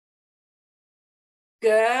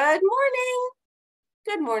Good morning.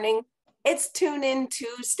 Good morning. It's Tune In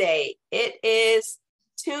Tuesday. It is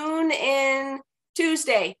Tune In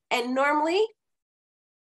Tuesday. And normally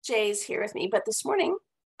Jay's here with me, but this morning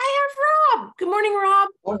I have Rob. Good morning, Rob.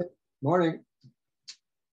 Morning. Morning.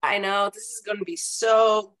 I know this is going to be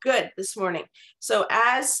so good this morning. So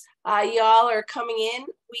as y'all are coming in,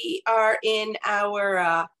 we are in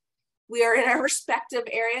our respective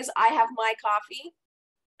areas. I have my coffee,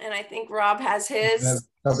 and I think Rob has his. Have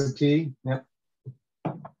a cup of tea. Yep.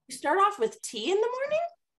 You start off with tea in the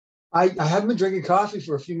morning? I haven't been drinking coffee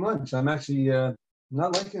for a few months. I'm actually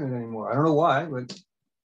not liking it anymore. I don't know why, but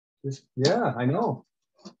yeah, I know.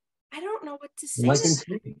 I don't know what to say. I'm liking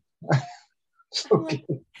tea. Okay.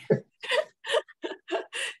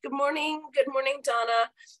 Good morning, Donna,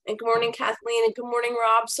 and good morning, Kathleen, and good morning,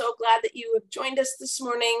 Rob. So glad that you have joined us this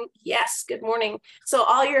morning. Yes, good morning. So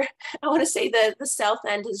I want to say the South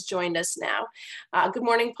End has joined us now. Good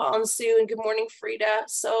morning, Paul and Sue, and good morning, Frida.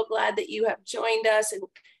 So glad that you have joined us. And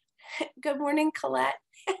good morning, Colette.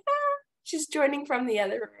 She's joining from the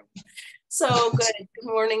other room. So good. Good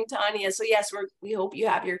morning, Tanya. So yes, we hope you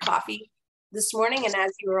have your coffee this morning. And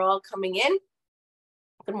as you are all coming in,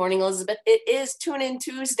 good morning, Elizabeth. It is Tune In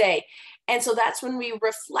Tuesday. And so that's when we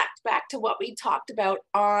reflect back to what we talked about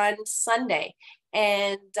on Sunday.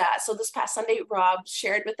 And so this past Sunday, Rob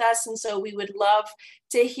shared with us. And so we would love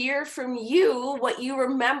to hear from you what you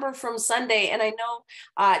remember from Sunday. And I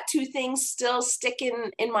know two things still stick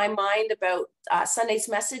in my mind about Sunday's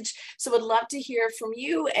message. So would love to hear from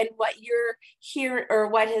you and what you're hearing or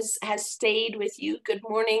what has stayed with you. Good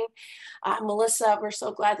morning, Melissa. We're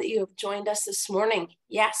so glad that you have joined us this morning.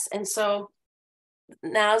 Yes. And so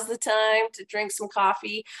now's the time to drink some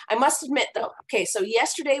coffee. I must admit though, okay, so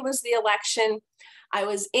yesterday was the election. I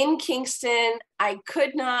was in Kingston. I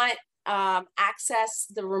could not access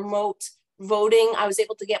the remote voting. I was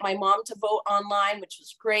able to get my mom to vote online, which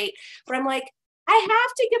was great. But I'm like, I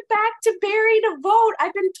have to get back to Barrie to vote.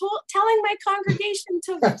 I've been telling my congregation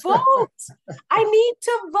to vote. I need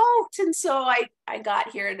to vote. And so I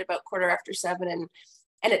got here at about 7:15,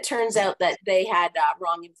 and it turns out that they had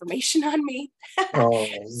wrong information on me. Oh,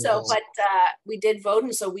 so, but we did vote.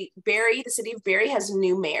 And so the city of Barrie has a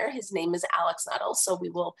new mayor. His name is Alex Nuttall. So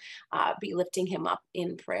we will be lifting him up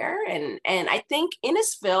in prayer. And I think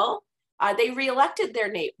Innisfil, they reelected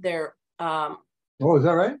their is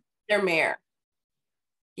that right? Their mayor.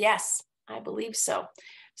 Yes, I believe so.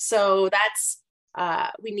 So that's,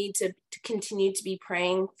 we need to continue to be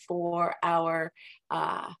praying for our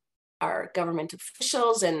government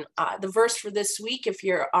officials. And the verse for this week, if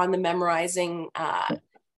you're on the memorizing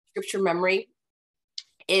scripture memory,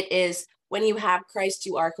 it is, when you have Christ,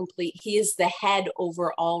 you are complete. He is the head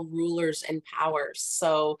over all rulers and powers.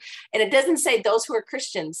 So, and it doesn't say those who are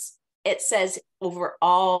Christians, it says over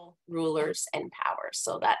all rulers and powers.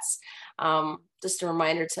 So that's just a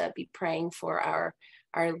reminder to be praying for our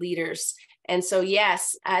leaders. And so,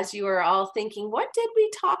 yes, as you are all thinking, what did we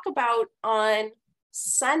talk about on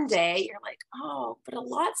Sunday? You're like, oh, but a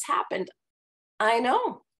lot's happened. I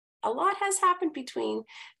know a lot has happened between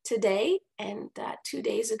today and 2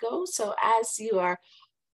 days ago. So as you are,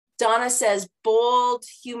 Donna says, bold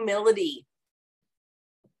humility.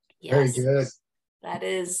 Yes, very good. That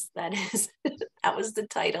was the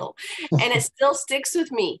title. And it still sticks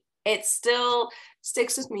with me. It still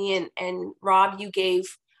sticks with me. And Rob, you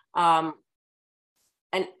gave an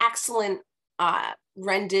excellent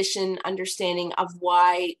rendition, understanding of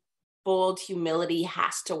why bold humility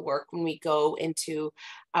has to work when we go into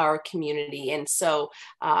our community. And so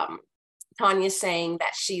Tanya's saying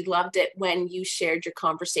that she loved it when you shared your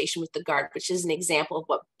conversation with the guard, which is an example of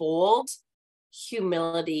what bold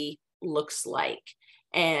humility looks like.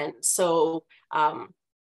 And so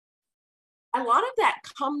a lot of that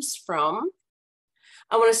comes from,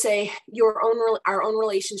 I want to say, our own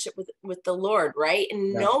relationship with the Lord, right?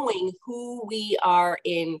 And knowing who we are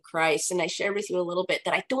in Christ. And I shared with you a little bit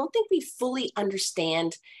that I don't think we fully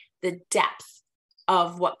understand the depth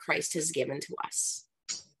of what Christ has given to us.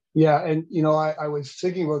 Yeah, and I was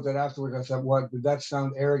thinking about that afterwards. I thought, what did that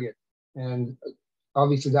sound arrogant? And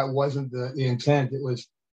obviously that wasn't the intent. It was,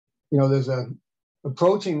 there's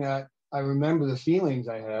approaching that. I remember the feelings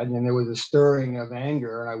I had, and there was a stirring of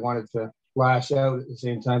anger, and I wanted to lash out at the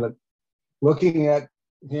same time. But looking at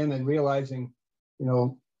him and realizing,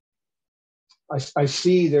 I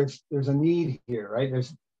see there's a need here, right? And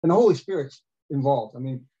the Holy Spirit's involved. I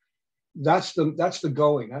mean, that's the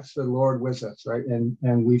going. That's the Lord with us, right?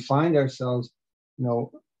 And we find ourselves, the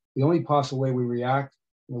only possible way we react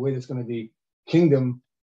in a way that's going to be kingdom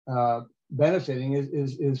benefiting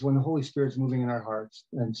is when the Holy Spirit's moving in our hearts.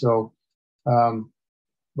 And so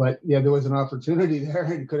but yeah, there was an opportunity there,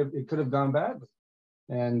 and it could have gone badly.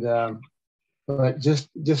 And but just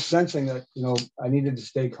sensing that, I needed to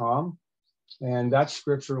stay calm, and that's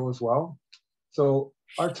scriptural as well. So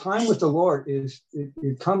our time with the Lord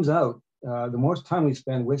it comes out. The more time we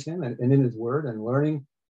spend with Him and in His Word and learning,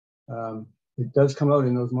 it does come out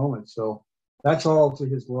in those moments. So that's all to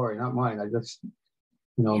His glory, not mine. I just,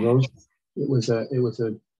 those.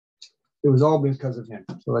 It was all because of Him.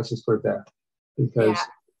 So let's just put it there, because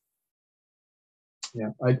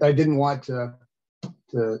I didn't want to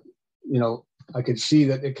I could see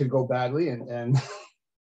that it could go badly, and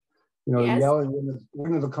yelling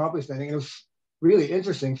wouldn't have accomplished anything. It was really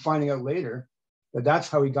interesting finding out later that that's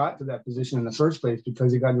how he got to that position in the first place,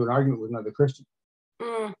 because he got into an argument with another Christian.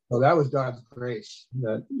 So that was God's grace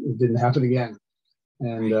that it didn't happen again.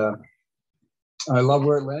 And I love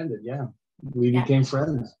where it landed. Yeah. We became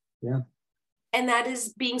friends. Yeah. And that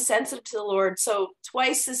is being sensitive to the Lord. So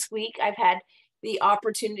twice this week, I've had the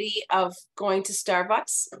opportunity of going to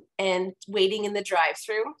Starbucks and waiting in the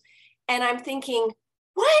drive-thru. And I'm thinking,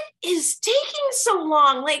 what is taking so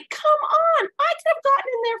long? Like, come on, I could have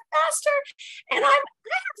gotten in there faster, and I have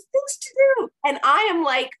things to do. And I am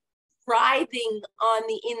like writhing on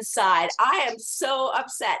the inside. I am so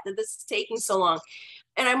upset that this is taking so long.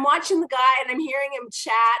 And I'm watching the guy, and I'm hearing him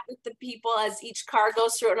chat with the people as each car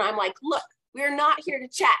goes through. And I'm like, look, we're not here to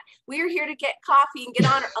chat. We're here to get coffee and get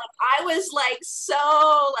on. Like, I was like,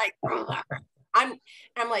 so like, I'm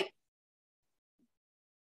like,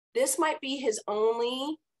 this might be his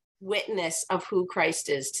only witness of who Christ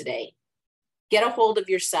is today. Get a hold of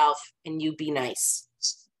yourself and you be nice.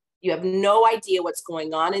 You have no idea what's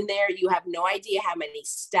going on in there. You have no idea how many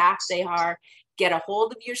staff they are. Get a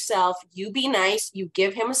hold of yourself. You be nice. You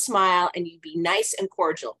give him a smile, and you be nice and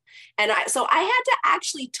cordial. And so I had to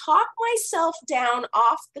actually talk myself down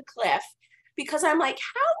off the cliff, because I'm like,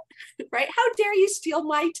 how dare you steal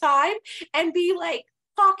my time and be like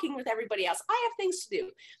talking with everybody else? I have things to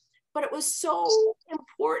do. But it was so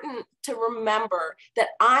important to remember that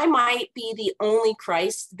I might be the only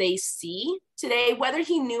Christ they see today, whether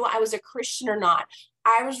he knew I was a Christian or not.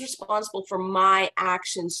 I was responsible for my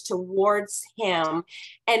actions towards him.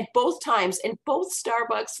 And both times, in both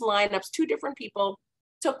Starbucks lineups, two different people,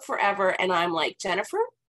 took forever. And I'm like, Jennifer,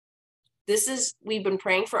 we've been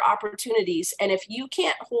praying for opportunities. And if you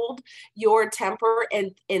can't hold your temper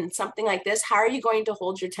in something like this, how are you going to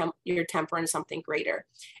hold your temper in something greater?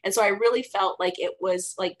 And so I really felt like it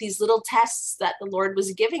was like these little tests that the Lord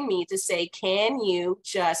was giving me to say, can you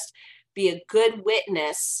just be a good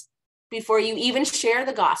witness before you even share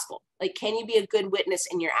the gospel? Like, can you be a good witness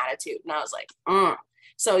in your attitude? And I was like,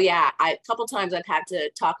 So yeah, a couple times I've had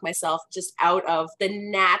to talk myself just out of the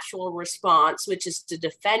natural response, which is to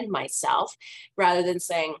defend myself, rather than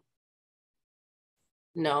saying,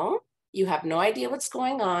 no, you have no idea what's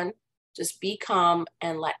going on. Just be calm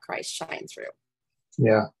and let Christ shine through.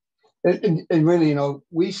 Yeah. And really,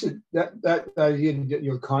 we should, that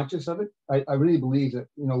you're conscious of it. I really believe that,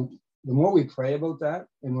 the more we pray about that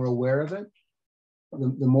and we're aware of it,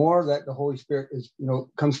 the more that the Holy Spirit is,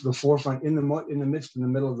 comes to the forefront in the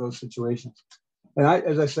middle of those situations. And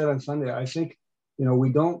as I said on Sunday, I think, we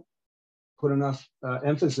don't put enough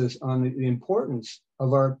emphasis on the importance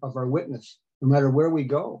of our witness, no matter where we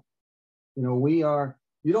go. You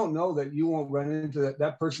don't know that you won't run into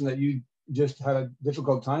that person that you just had a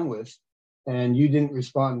difficult time with, and you didn't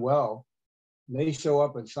respond well. They show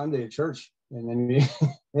up on Sunday at church, and then,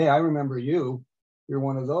 hey, I remember you. You're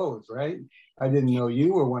one of those, right? I didn't know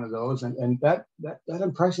you were one of those, and that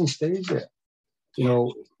impression stays there.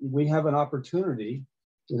 We have an opportunity.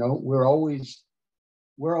 We're always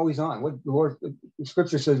on. What the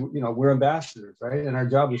Scripture says, we're ambassadors, right? And our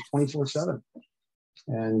job is 24/7.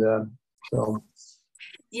 And so.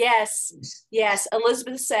 Yes.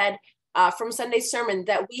 Elizabeth said from Sunday's sermon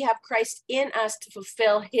that we have Christ in us to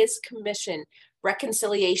fulfill his commission,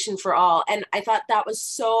 reconciliation for all. And I thought that was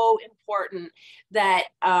so important, that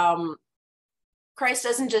Christ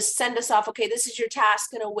doesn't just send us off, okay, this is your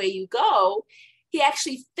task and away you go. He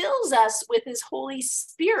actually fills us with his Holy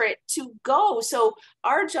Spirit to go. So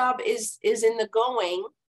our job is in the going,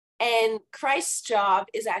 and Christ's job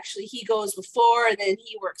is actually, he goes before, and then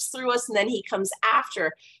he works through us, and then he comes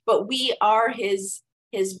after. But we are his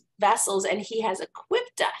vessels, and he has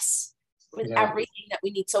equipped us with everything that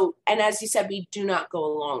we need. So, and as you said, we do not go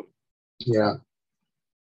alone. Yeah.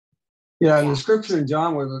 And the Scripture in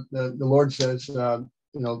John, where the Lord says,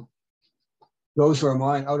 those who are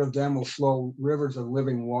mine, out of them will flow rivers of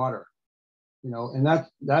living water. And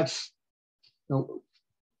that's the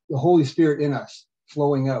Holy Spirit in us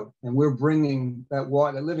flowing out, and we're bringing that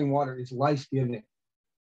water. That living water is life-giving.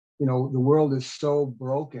 the world is so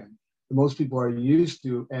broken. Most people are used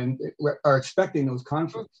to and are expecting those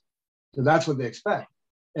conflicts. So that's what they expect.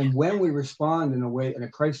 And when we respond in a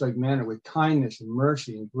Christ-like manner with kindness and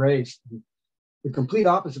mercy and grace, the complete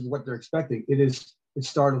opposite of what they're expecting, it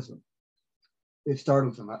startles them. It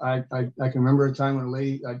startles them. I can remember a time when a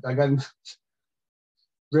lady, I got in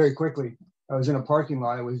very quickly. I was in a parking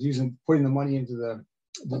lot. I was putting the money into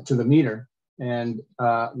the meter, and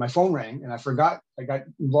my phone rang, and I forgot. I got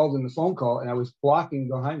involved in the phone call, and I was blocking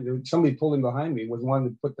behind me. Somebody pulling behind me was wanting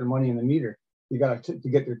to put their money in the meter. You got to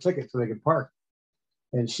get their ticket so they could park.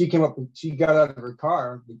 And she came up. She got out of her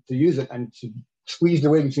car to use it, and she squeezed her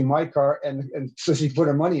way between my car, and so she put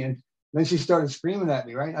her money in. And then she started screaming at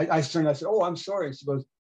me. Right? I turned. I said, "Oh, I'm sorry." She goes,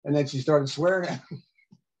 and then she started swearing at me.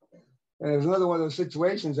 And it was another one of those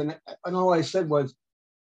situations, and all I said was,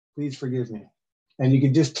 "Please forgive me." And you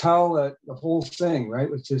could just tell that the whole thing, right,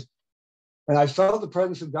 was just. And I felt the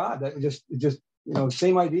presence of God. That just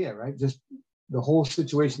same idea, right? Just the whole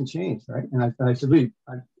situation changed, right? And I said, "Lee,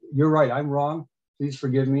 you're right. I'm wrong. Please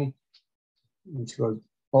forgive me." And she goes,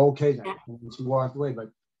 "Oh, okay then." And she walked away.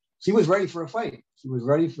 But she was ready for a fight. She was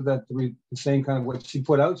ready for that to be the same kind of what she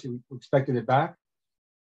put out. She expected it back.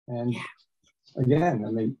 And again,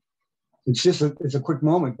 I mean, it's a quick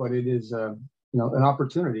moment, but it is an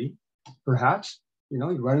opportunity. Perhaps you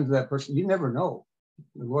run into that person. You never know.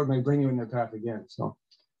 The Lord may bring you in their path again. So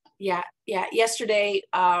yeah. Yesterday,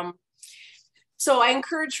 so I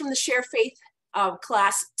encourage from the Share Faith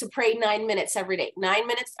class to pray 9 minutes every day. 9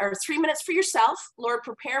 minutes or 3 minutes for yourself. Lord,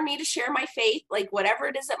 prepare me to share my faith, like whatever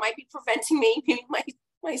it is that might be preventing me, maybe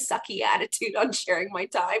my sucky attitude on sharing my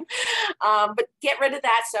time. But get rid of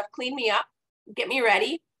that stuff, clean me up, get me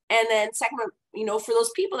ready. And then second one, for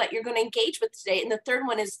those people that you're going to engage with today. And the third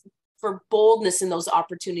one is for boldness in those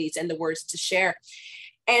opportunities and the words to share.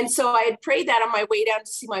 And so I had prayed that on my way down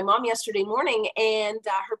to see my mom yesterday morning, and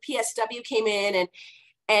her PSW came in,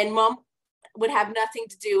 and mom would have nothing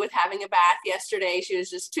to do with having a bath yesterday. She was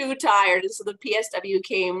just too tired. And so the PSW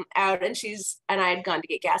came out, and I had gone to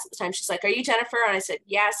get gas at the time. She's like, "Are you Jennifer?" And I said,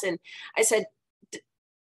 "Yes." And I said,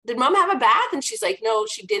 "Did mom have a bath?" And she's like, "No,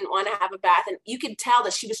 she didn't want to have a bath." And you could tell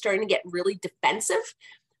that she was starting to get really defensive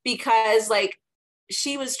because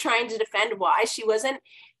she was trying to defend why she wasn't.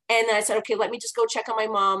 And then I said, "Okay, let me just go check on my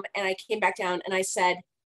mom." And I came back down and I said,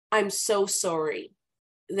 "I'm so sorry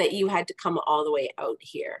that you had to come all the way out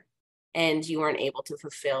here and you weren't able to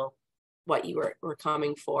fulfill what you were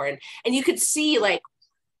coming for." And you could see right?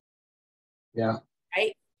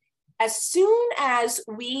 As soon as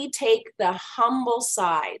we take the humble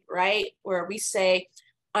side, right, where we say,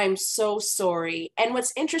 "I'm so sorry." And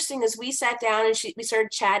what's interesting is we sat down and we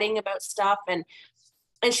started chatting about stuff, and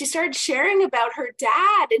she started sharing about her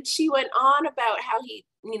dad, and she went on about how he,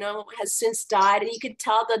 has since died, and you could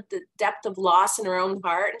tell the depth of loss in her own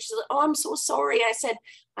heart. And she's like, "Oh, I'm so sorry." And I said,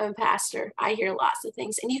 "I'm a pastor. I hear lots of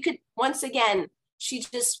things." And you could, once again, she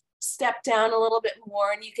just stepped down a little bit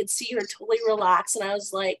more, and you could see her totally relax. And I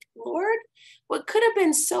was like, Lord, what could have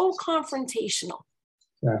been so confrontational?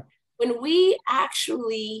 Yeah. When we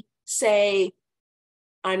actually say,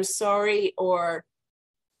 "I'm sorry," or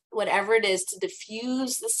whatever it is to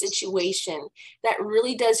diffuse the situation, that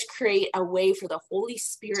really does create a way for the Holy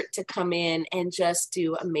Spirit to come in and just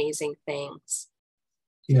do amazing things.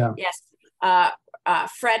 Yeah. Yes.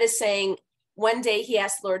 Fred is saying one day he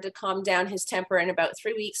asked the Lord to calm down his temper in about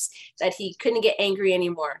 3 weeks, that he couldn't get angry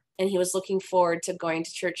anymore. And he was looking forward to going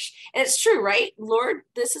to church. And it's true, right? Lord,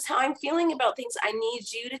 this is how I'm feeling about things. I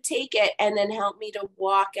need you to take it and then help me to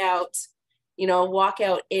walk out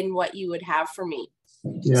in what you would have for me.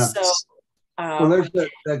 Yeah. So, well, there's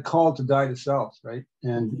that call to die to self, right?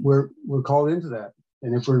 And we're called into that.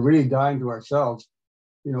 And if we're really dying to ourselves,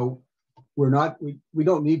 we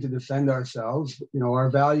don't need to defend ourselves. Our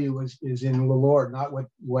value is in the Lord, not what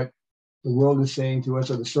the world is saying to us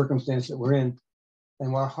or the circumstance that we're in.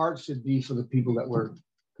 And our hearts should be for the people that we're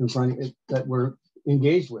confronting, that we're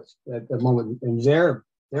engaged with at that moment, and their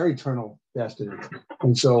eternal destiny.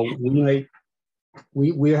 And so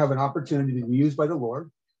we have an opportunity to be used by the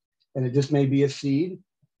Lord, and it just may be a seed,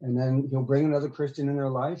 and then he'll bring another Christian in their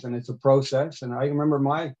life, and it's a process. And I remember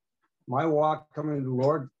my walk coming to the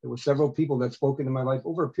Lord, there were several people that spoke into my life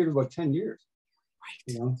over a period of about 10 years.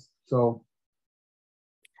 Right. So.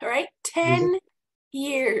 All right, 10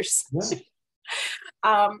 years.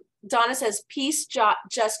 Yeah. Donna says, peace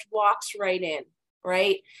just walks right in,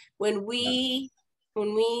 right? When we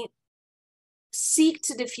seek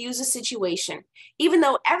to diffuse a situation, even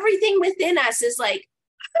though everything within us is like,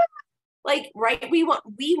 right, we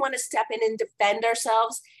want to step in and defend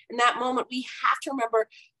ourselves. In that moment, we have to remember,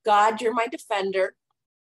 God, you're my defender.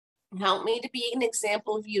 Help me to be an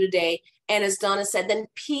example of you today. And as Donna said, then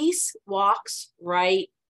peace walks right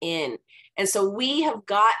in. And so we have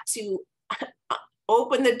got to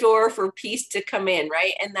open the door for peace to come in,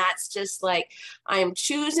 right? And that's just like, I'm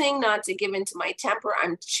choosing not to give into my temper.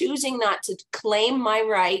 I'm choosing not to claim my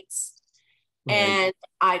rights. Right. And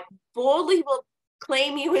I boldly will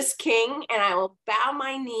claim you as king, and I will bow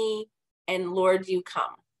my knee, and Lord, you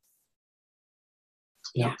come.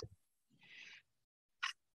 Yeah.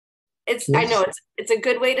 I know it's a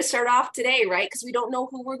good way to start off today, right? Because we don't know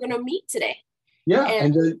who we're going to meet today. Yeah.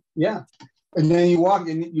 And then you walk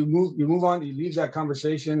and you move on, you leave that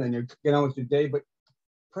conversation and you get on with your day, but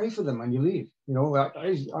pray for them when you leave.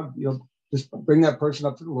 Just bring that person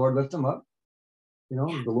up to the Lord, lift them up.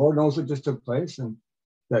 The Lord knows what just took place, and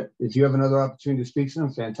that if you have another opportunity to speak to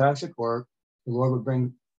them, fantastic. Or the Lord would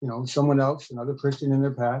bring, someone else, another Christian in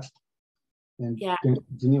their past, and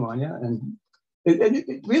continue on. Yeah. And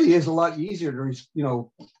it really is a lot easier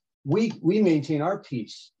to, we maintain our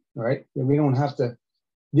peace, right? And we don't have to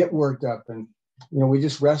get worked up, and, we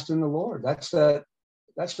just rest in the Lord. That's the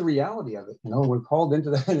reality of it. We're called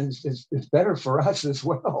into that, and it's better for us as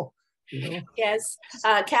well. Yes.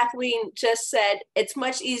 Kathleen just said, it's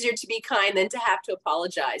much easier to be kind than to have to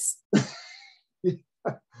apologize.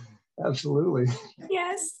 Absolutely.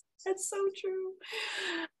 Yes, that's so true.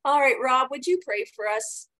 All right, Rob, would you pray for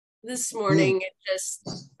us this morning and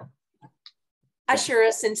just usher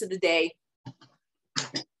us into the day?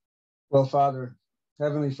 Well, Father,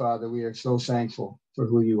 Heavenly Father, we are so thankful for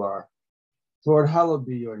who you are. Lord, hallowed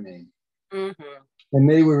be your name. Mm-hmm. And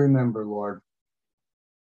may we remember, Lord,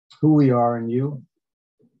 who we are in you.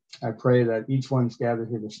 I pray that each one's gathered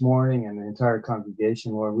here this morning and the entire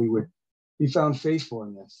congregation, Lord, we would be found faithful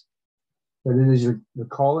in this, that it is the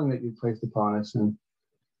calling that you placed upon us. And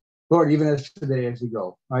Lord, even as today, as we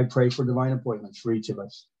go, I pray for divine appointments for each of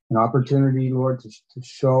us, an opportunity, Lord, to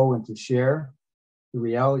show and to share the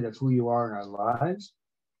reality of who you are in our lives,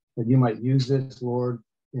 that you might use this, Lord,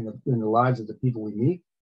 in the lives of the people we meet,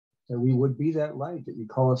 that we would be that light that you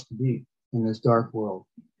call us to be in this dark world.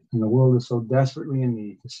 And the world is so desperately in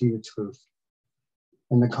need to see the truth.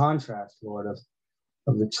 And the contrast, Lord,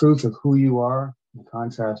 of the truth of who you are, the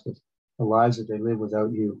contrast of the lives that they live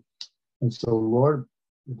without you. And so, Lord,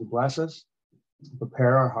 would you bless us,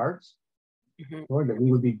 prepare our hearts, Lord, that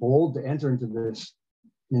we would be bold to enter into this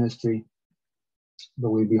ministry,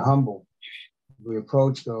 but we'd be humble. We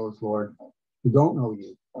approach those, Lord, who don't know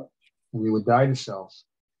you, and we would die to self,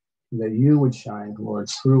 and that you would shine, Lord,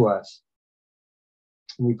 through us.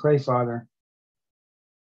 And we pray, Father,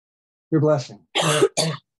 your blessing.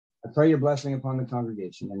 I pray your blessing upon the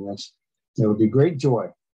congregation, and yes, there will be great joy.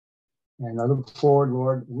 And I look forward,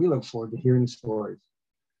 Lord, we look forward to hearing the stories,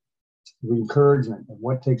 the encouragement of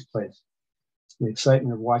what takes place, the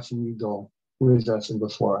excitement of watching you go with us and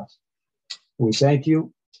before us. And we thank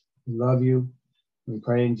you, we love you, we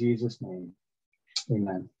pray in Jesus' name.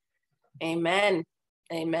 Amen. Amen.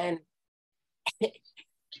 Amen.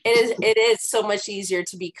 It is so much easier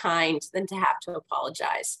to be kind than to have to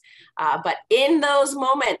apologize. But in those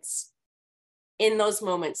moments,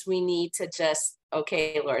 we need to just,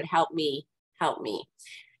 okay, Lord, help me.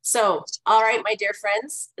 So, all right, my dear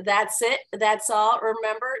friends, that's it. That's all.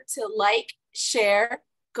 Remember to like, share,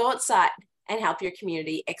 go outside, and help your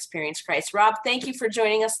community experience Christ. Rob, thank you for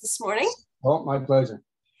joining us this morning. Oh, my pleasure.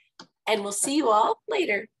 And we'll see you all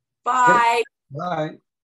later. Bye. Bye.